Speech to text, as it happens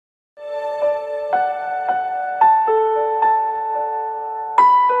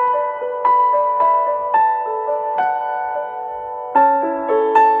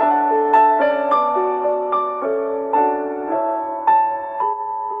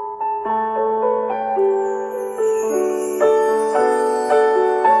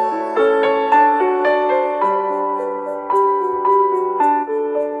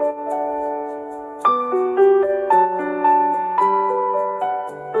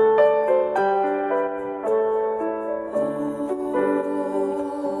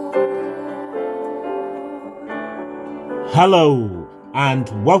Hello and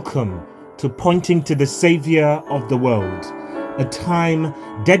welcome to Pointing to the Saviour of the World, a time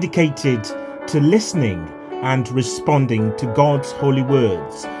dedicated to listening and responding to God's holy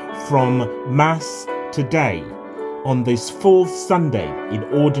words from Mass today on this fourth Sunday in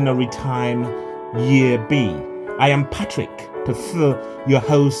Ordinary Time, Year B. I am Patrick, your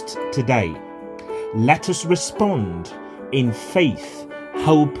host today. Let us respond in faith,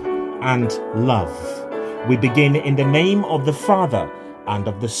 hope and love. We begin in the name of the Father, and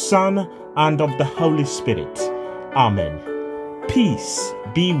of the Son, and of the Holy Spirit. Amen. Peace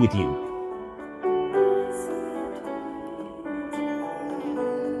be with you.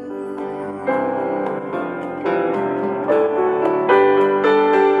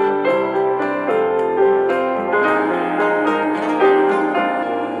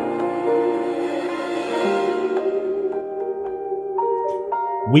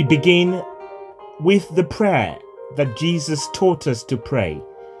 We begin with the prayer that Jesus taught us to pray.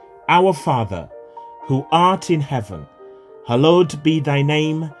 Our Father, who art in heaven, hallowed be thy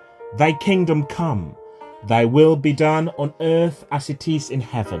name. Thy kingdom come, thy will be done on earth as it is in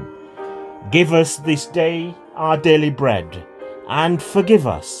heaven. Give us this day our daily bread, and forgive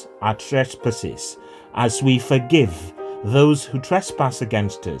us our trespasses, as we forgive those who trespass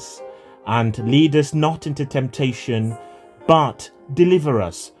against us. And lead us not into temptation, but deliver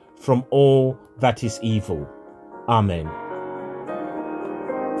us from all that is evil. Amen.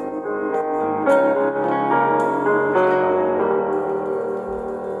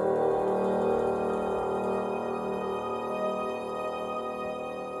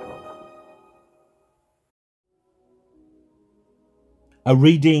 A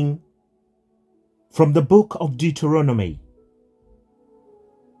reading from the book of Deuteronomy.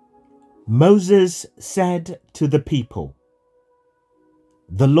 Moses said to the people,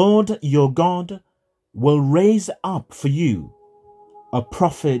 "The Lord your God will raise up for you a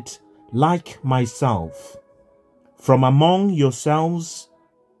prophet like myself from among yourselves,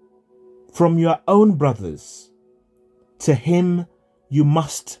 from your own brothers. To him you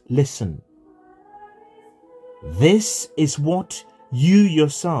must listen. This is what you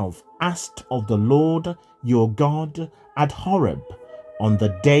yourself asked of the Lord your God at Horeb on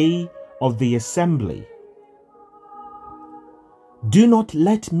the day of the assembly. Do not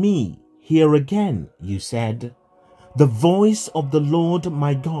let me hear again, you said, the voice of the Lord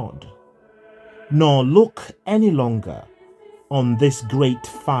my God, nor look any longer on this great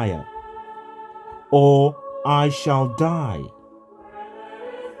fire, or I shall die."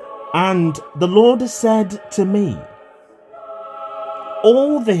 And the Lord said to me,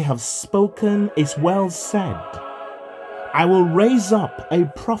 "All they have spoken is well said. I will raise up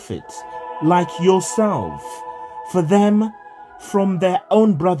a prophet like yourself for them from their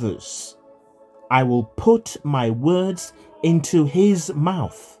own brothers. I will put my words into his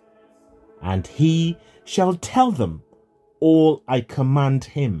mouth, and he shall tell them all I command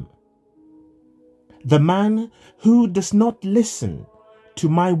him. The man who does not listen to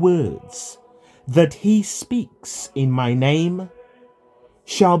my words that he speaks in my name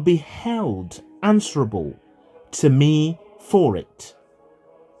shall be held answerable to me for it.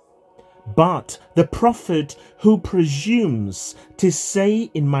 But the prophet who presumes to say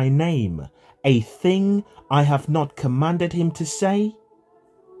in my name a thing I have not commanded him to say,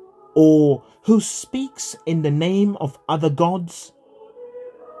 or who speaks in the name of other gods,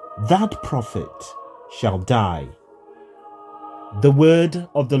 that prophet shall die." The word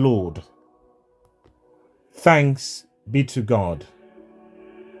of the Lord. Thanks be to God.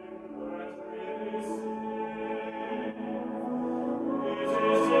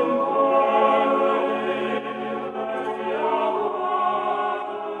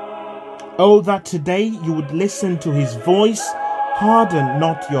 Oh, that today you would listen to his voice, harden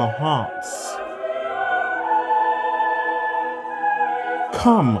not your hearts.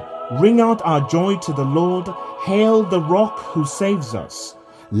 Come, ring out our joy to the Lord, hail the rock who saves us.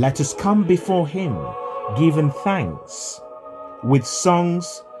 Let us come before him, giving thanks. With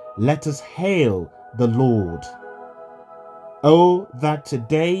songs, let us hail the Lord. Oh, that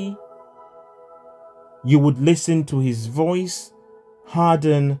today you would listen to his voice,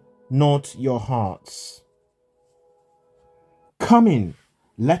 harden not your hearts. Come in,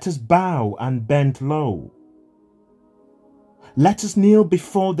 let us bow and bend low. Let us kneel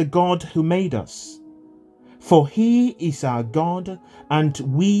before the God who made us. For he is our God, and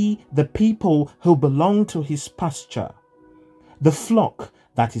we the people who belong to his pasture, the flock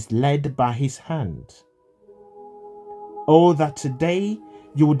that is led by his hand. Oh, that today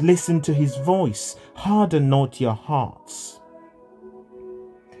you would listen to his voice, harden not your hearts.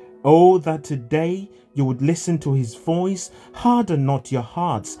 Oh, that today you would listen to his voice, harden not your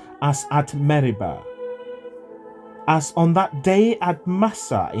hearts as at Meribah, as on that day at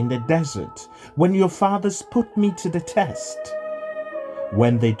Massah in the desert, when your fathers put me to the test,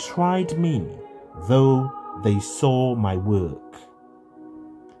 when they tried me, though they saw my work.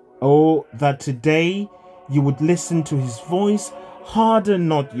 Oh, that today you would listen to his voice, harden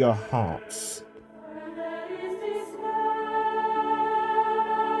not your hearts.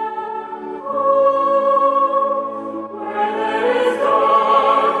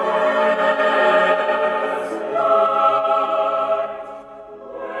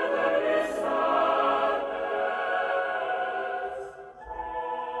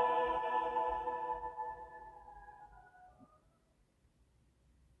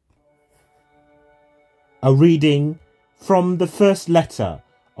 A reading from the first letter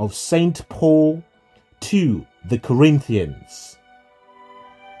of St. Paul to the Corinthians.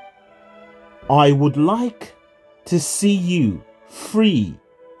 I would like to see you free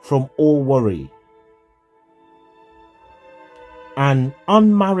from all worry. An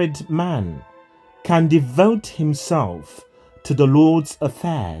unmarried man can devote himself to the Lord's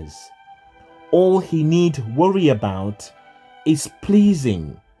affairs. All he need worry about is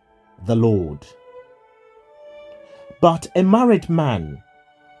pleasing the Lord. But a married man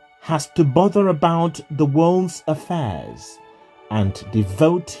has to bother about the world's affairs and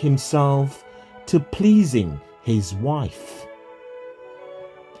devote himself to pleasing his wife.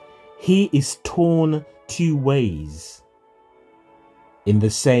 He is torn two ways. In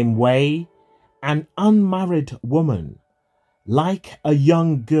the same way, an unmarried woman, like a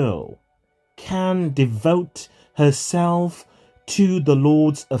young girl, can devote herself to the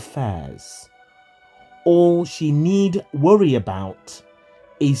Lord's affairs. All she need worry about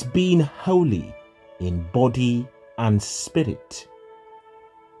is being holy in body and spirit.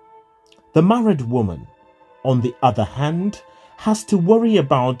 The married woman, on the other hand, has to worry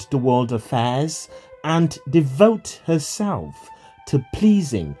about the world affairs and devote herself to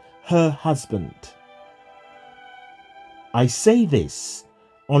pleasing her husband. I say this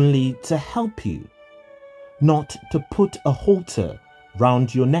only to help you, not to put a halter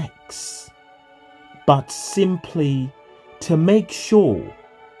round your necks, but simply to make sure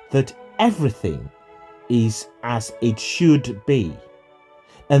that everything is as it should be,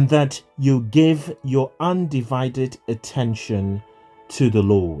 and that you give your undivided attention to the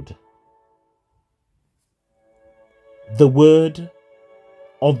Lord. The word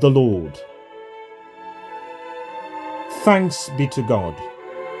of the Lord. Thanks be to God.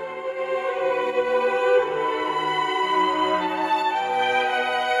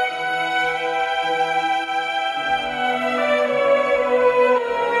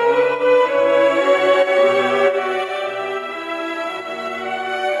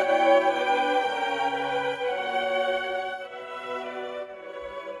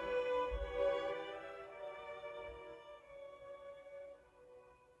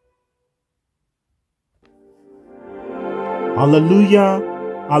 Alleluia,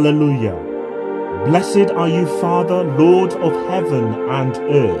 alleluia. Blessed are you, Father, Lord of heaven and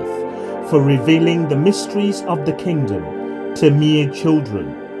earth, for revealing the mysteries of the kingdom to mere children.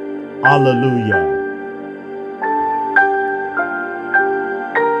 Alleluia.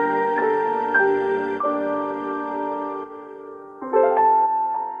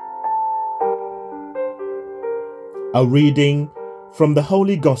 A reading from the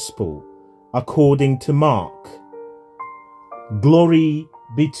Holy Gospel according to Mark. Glory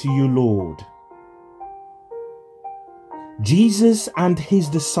be to you, Lord. Jesus and his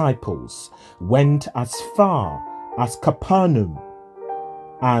disciples went as far as Capernaum,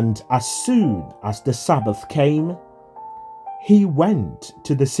 and as soon as the Sabbath came, he went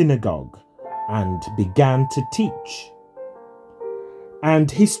to the synagogue and began to teach. And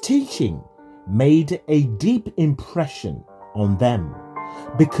his teaching made a deep impression on them,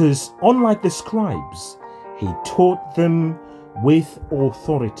 because unlike the scribes, he taught them with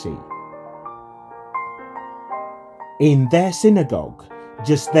authority. In their synagogue,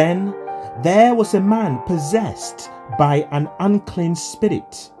 just then, there was a man possessed by an unclean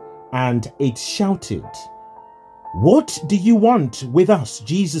spirit, and it shouted, "What do you want with us,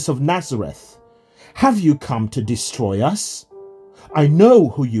 Jesus of Nazareth? Have you come to destroy us? I know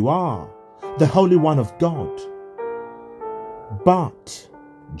who you are, the Holy One of God." But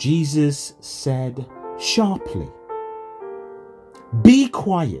Jesus said sharply, "Be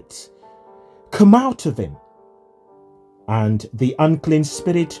quiet, come out of him." And the unclean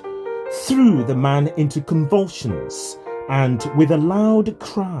spirit threw the man into convulsions, and with a loud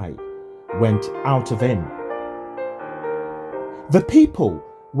cry went out of him. The people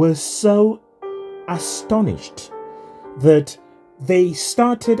were so astonished that they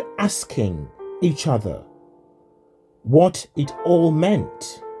started asking each other what it all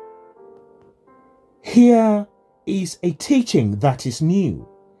meant. Here is a teaching that is new,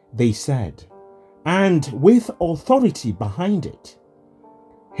 they said, and with authority behind it.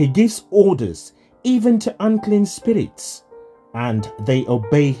 He gives orders even to unclean spirits, and they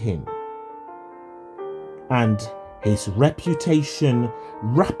obey him. And his reputation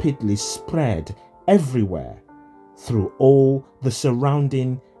rapidly spread everywhere through all the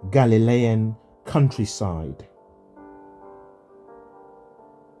surrounding Galilean countryside.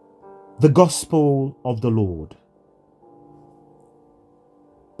 The Gospel of the Lord.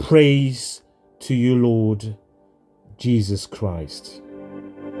 Praise to you, Lord Jesus Christ.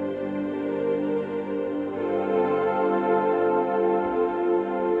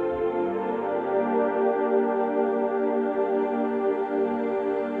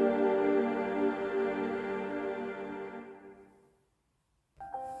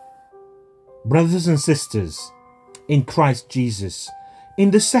 Brothers and sisters in Christ Jesus,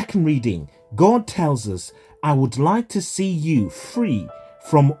 in the second reading, God tells us, I would like to see you free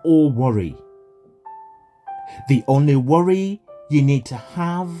from all worry. The only worry you need to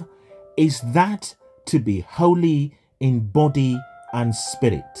have is that to be holy in body and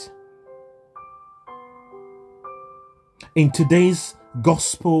spirit. In today's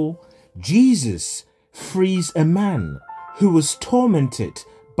gospel, Jesus frees a man who was tormented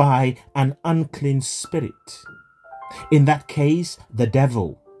by an unclean spirit. In that case, the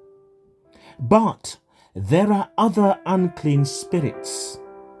devil. But there are other unclean spirits.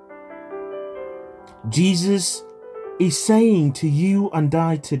 Jesus is saying to you and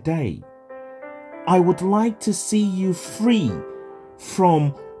I today, I would like to see you free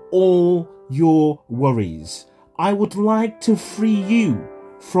from all your worries. I would like to free you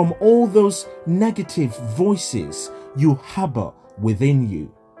from all those negative voices you harbor within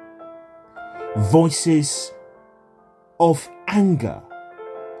you. Voices of anger,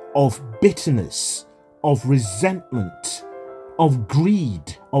 of bitterness, of resentment, of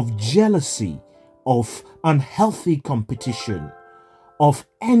greed, of jealousy, of unhealthy competition, of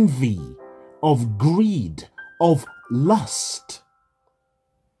envy, of greed, of lust.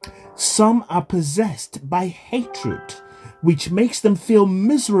 Some are possessed by hatred, which makes them feel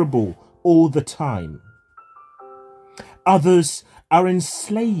miserable all the time. Others are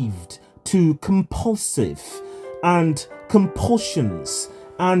enslaved to compulsions and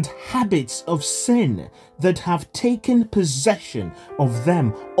habits of sin that have taken possession of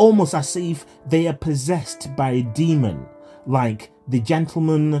them, almost as if they are possessed by a demon, like the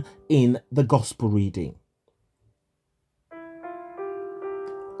gentleman in the gospel reading.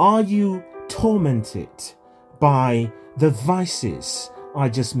 Are you tormented by the vices I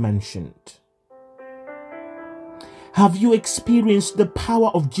just mentioned? Have you experienced the power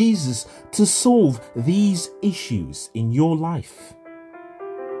of Jesus to solve these issues in your life?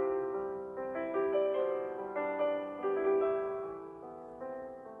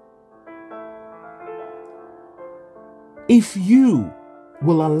 If you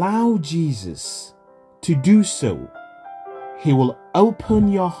will allow Jesus to do so, he will open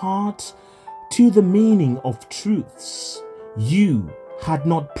your heart to the meaning of truths you had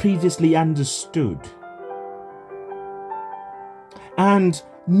not previously understood. And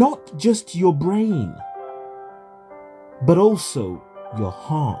not just your brain, but also your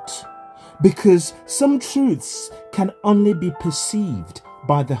heart. Because some truths can only be perceived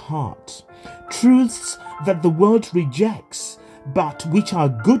by the heart. Truths that the world rejects, but which are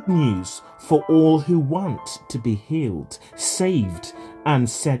good news for all who want to be healed, saved, and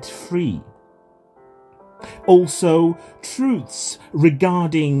set free. Also, truths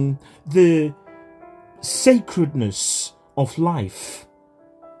regarding the sacredness of life.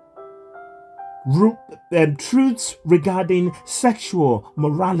 Truths regarding sexual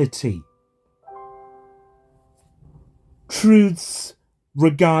morality. Truths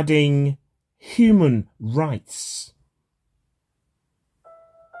regarding human rights.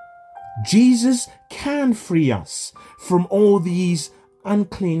 Jesus can free us from all these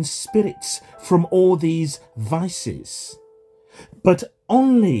unclean spirits, from all these vices, but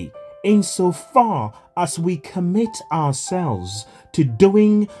only insofar as we commit ourselves to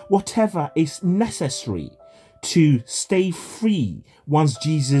doing whatever is necessary to stay free once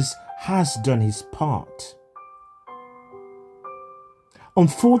Jesus has done his part.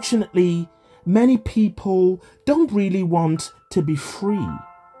 Unfortunately, many people don't really want to be free.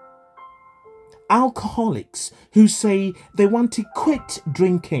 Alcoholics who say they want to quit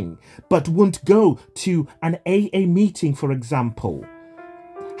drinking but won't go to an AA meeting, for example,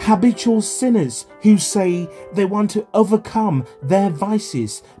 habitual sinners who say they want to overcome their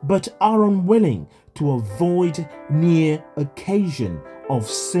vices but are unwilling to avoid near occasion of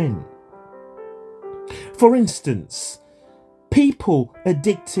sin. For instance, people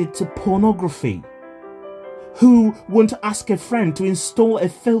addicted to pornography who won't ask a friend to install a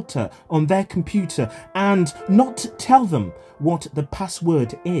filter on their computer and not tell them what the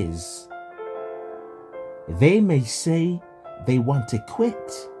password is. They may say they want to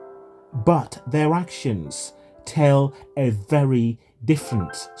quit, but their actions tell a very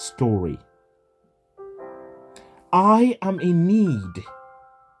different story. I am in need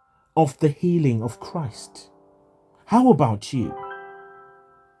of the healing of Christ. How about you?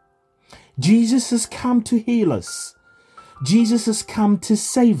 Jesus has come to heal us. Jesus has come to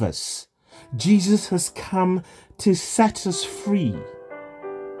save us. Jesus has come to set us free.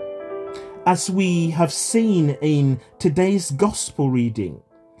 As we have seen in today's gospel reading,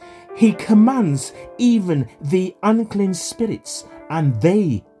 he commands even the unclean spirits, and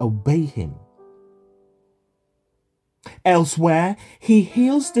they obey him. Elsewhere, he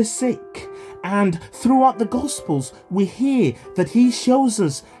heals the sick, and throughout the Gospels, we hear that he shows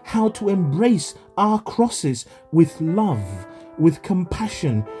us how to embrace our crosses with love, with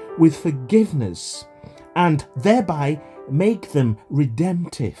compassion, with forgiveness, and thereby make them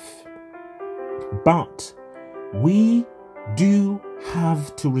redemptive. But we do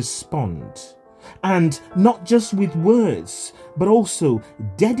have to respond, and not just with words, but also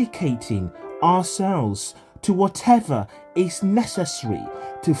dedicating ourselves to whatever is necessary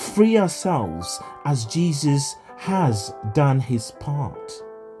to free ourselves as Jesus has done his part.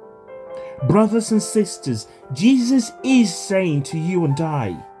 Brothers and sisters, Jesus is saying to you and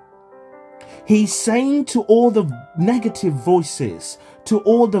I, he's saying to all the negative voices, to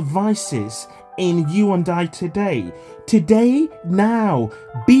all the vices in you and I today, now,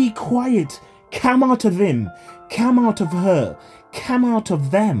 be quiet, come out of him, come out of her, come out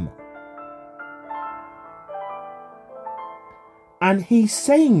of them. And he's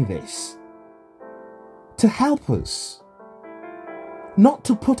saying this to help us, not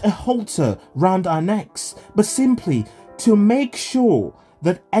to put a halter round our necks, but simply to make sure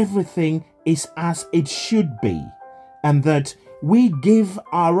that everything is as it should be, and that we give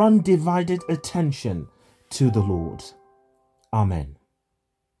our undivided attention to the Lord. Amen.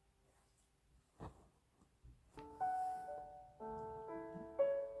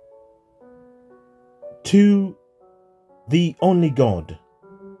 To the only God,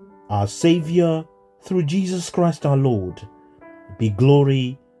 our Saviour, through Jesus Christ our Lord, be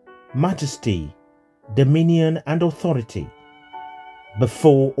glory, majesty, dominion and authority,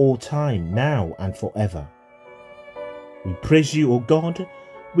 before all time, now and forever. We praise you, O God,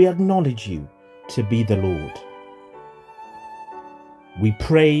 we acknowledge you to be the Lord. We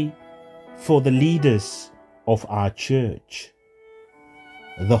pray for the leaders of our church,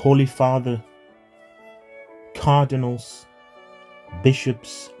 the Holy Father, cardinals,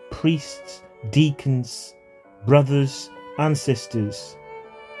 bishops, priests, deacons, brothers and sisters,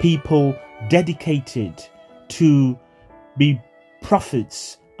 people dedicated to be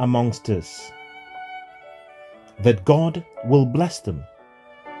prophets amongst us, that God will bless them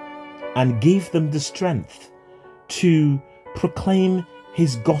and give them the strength to proclaim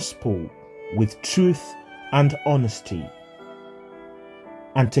his gospel with truth and honesty,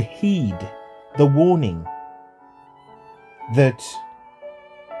 and to heed the warning that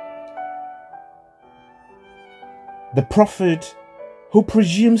the prophet who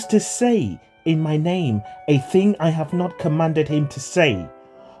presumes to say in my name a thing I have not commanded him to say,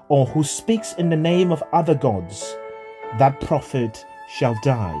 or who speaks in the name of other gods, that prophet shall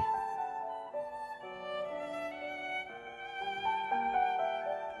die.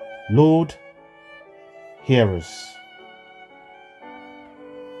 Lord, hear us.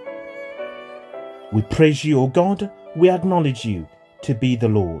 We praise you, O God, we acknowledge you to be the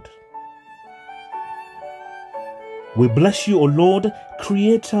Lord. We bless you, O Lord,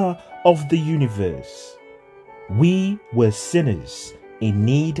 creator of the universe. We were sinners in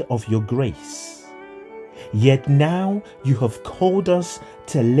need of your grace. Yet now you have called us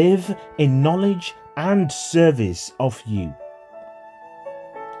to live in knowledge and service of you.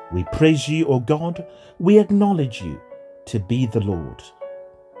 We praise you, O God, we acknowledge you to be the Lord.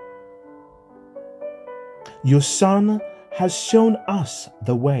 Your Son has shown us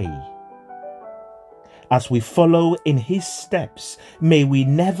the way. As we follow in his steps, may we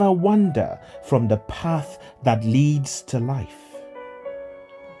never wander from the path that leads to life.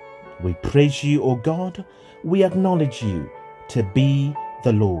 We praise you, O God, we acknowledge you to be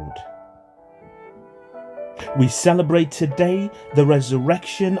the Lord. We celebrate today the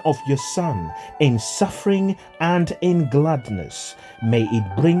resurrection of your Son in suffering and in gladness. May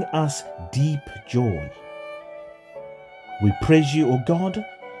it bring us deep joy. We praise you, O God.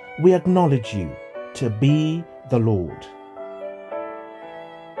 We acknowledge you to be the Lord.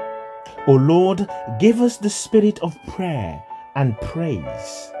 O Lord, give us the spirit of prayer and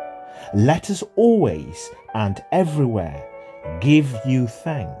praise. Let us always and everywhere give you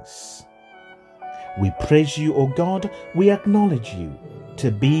thanks. We praise you, O God. We acknowledge you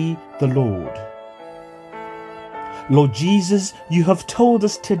to be the Lord. Lord Jesus, you have told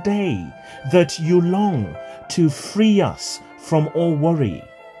us today that you long to free us from all worry.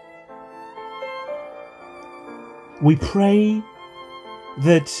 We pray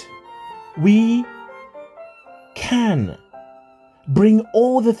that we can bring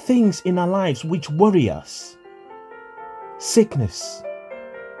all the things in our lives which worry us: sickness,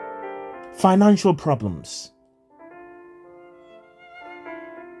 financial problems,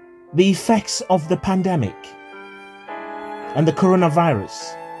 the effects of the pandemic and the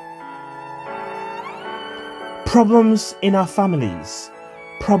coronavirus, problems in our families,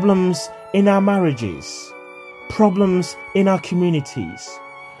 problems in our marriages, problems in our communities.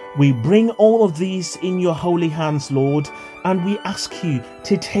 We bring all of these in your holy hands, Lord, and we ask you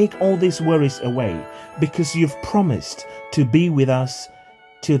to take all these worries away, because you've promised to be with us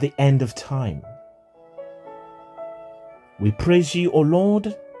to the end of time. We praise you, O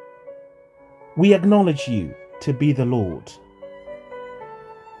Lord. We acknowledge you to be the Lord.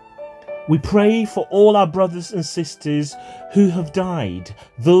 We pray for all our brothers and sisters who have died,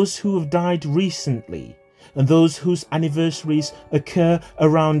 those who have died recently, and those whose anniversaries occur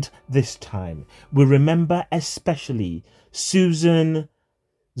around this time. We remember especially Susan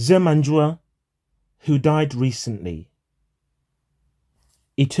Zemanjua, who died recently.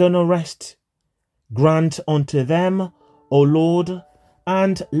 Eternal rest grant unto them, O Lord,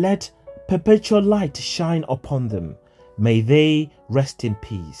 and let perpetual light shine upon them. May they rest in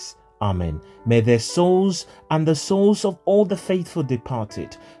peace. Amen. May their souls and the souls of all the faithful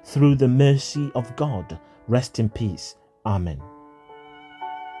departed, through the mercy of God, rest in peace. Amen.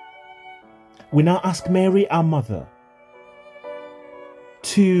 We now ask Mary, our mother,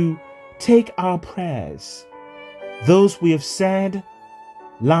 to take our prayers, those we have said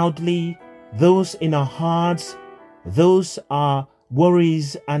loudly, those in our hearts, those are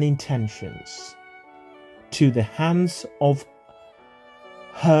worries and intentions, to the hands of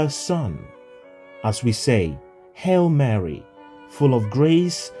her Son, as we say, Hail Mary, full of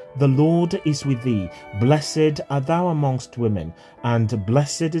grace, the Lord is with thee. Blessed art thou amongst women, and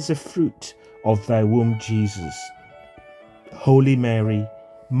blessed is the fruit of thy womb, Jesus. Holy Mary,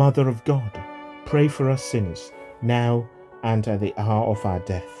 Mother of God, pray for us sinners, now and at the hour of our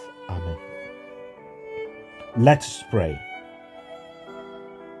death. Amen. Let us pray.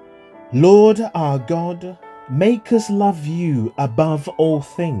 Lord our God, make us love you above all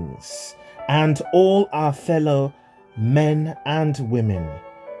things, and all our fellow men and women,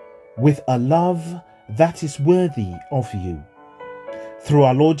 with a love that is worthy of you. Through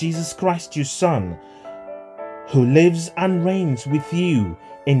our Lord Jesus Christ, your Son, who lives and reigns with you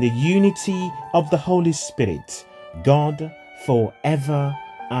in the unity of the Holy Spirit, God, for ever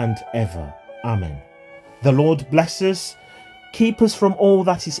and ever. Amen. The Lord bless us, keep us from all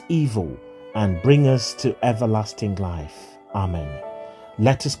that is evil, and bring us to everlasting life. Amen.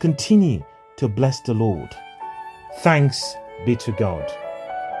 Let us continue to bless the Lord. Thanks be to God.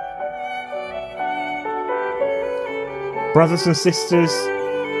 Brothers and sisters,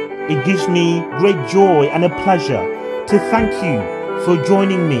 it gives me great joy and a pleasure to thank you for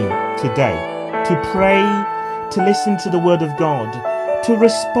joining me today, to pray, to listen to the Word of God, to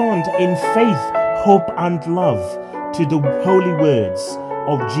respond in faith, hope and love to the holy words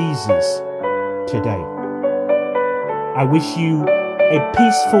of Jesus today. I wish you a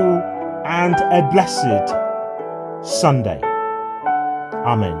peaceful and a blessed Sunday.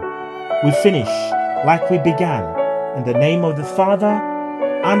 Amen. We finish like we began, in the name of the Father,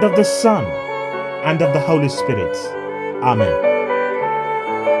 and of the Son, and of the Holy Spirit. Amen.